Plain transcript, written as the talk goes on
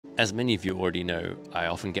As many of you already know, I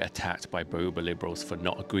often get attacked by boba liberals for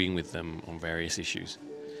not agreeing with them on various issues.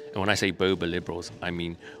 And when I say boba liberals, I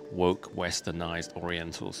mean woke, westernized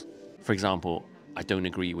Orientals. For example, I don't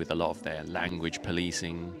agree with a lot of their language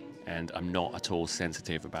policing, and I'm not at all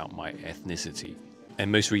sensitive about my ethnicity.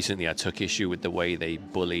 And most recently, I took issue with the way they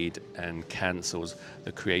bullied and cancelled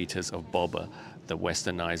the creators of boba, the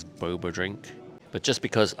westernized boba drink. But just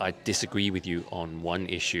because I disagree with you on one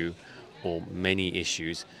issue or many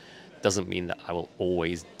issues doesn't mean that I will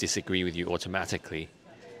always disagree with you automatically,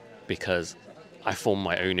 because I form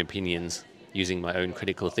my own opinions using my own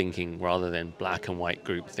critical thinking rather than black and white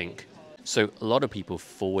groupthink. So a lot of people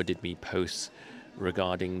forwarded me posts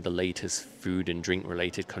regarding the latest food and drink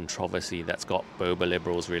related controversy that's got boba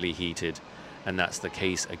liberals really heated, and that's the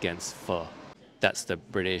case against Pho. That's the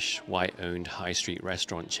British white-owned high street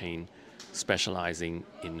restaurant chain specializing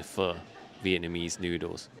in pho, Vietnamese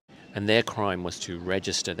noodles. And their crime was to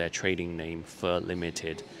register their trading name Pho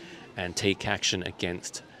Limited and take action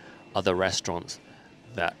against other restaurants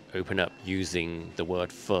that open up using the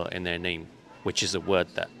word pho in their name, which is a word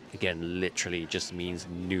that, again, literally just means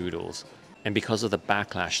noodles. And because of the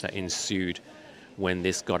backlash that ensued when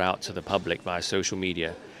this got out to the public via social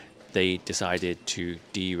media, they decided to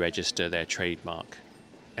deregister their trademark.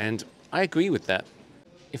 And I agree with that.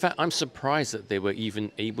 In fact, I'm surprised that they were even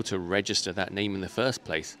able to register that name in the first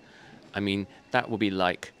place. I mean, that would be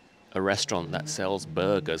like a restaurant that sells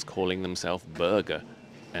burgers calling themselves Burger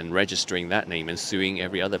and registering that name and suing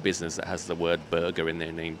every other business that has the word burger in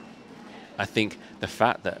their name. I think the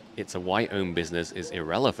fact that it's a white-owned business is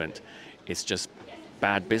irrelevant. It's just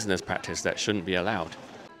bad business practice that shouldn't be allowed.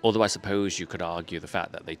 Although I suppose you could argue the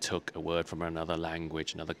fact that they took a word from another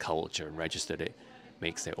language, another culture, and registered it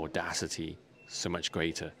makes their audacity so much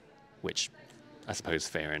greater, which I suppose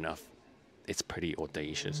fair enough. It's pretty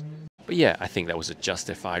audacious. But yeah, I think that was a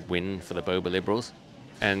justified win for the boba liberals.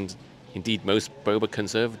 And indeed, most boba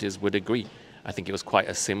conservatives would agree. I think it was quite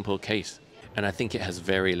a simple case. And I think it has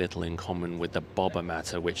very little in common with the boba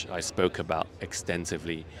matter, which I spoke about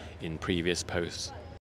extensively in previous posts.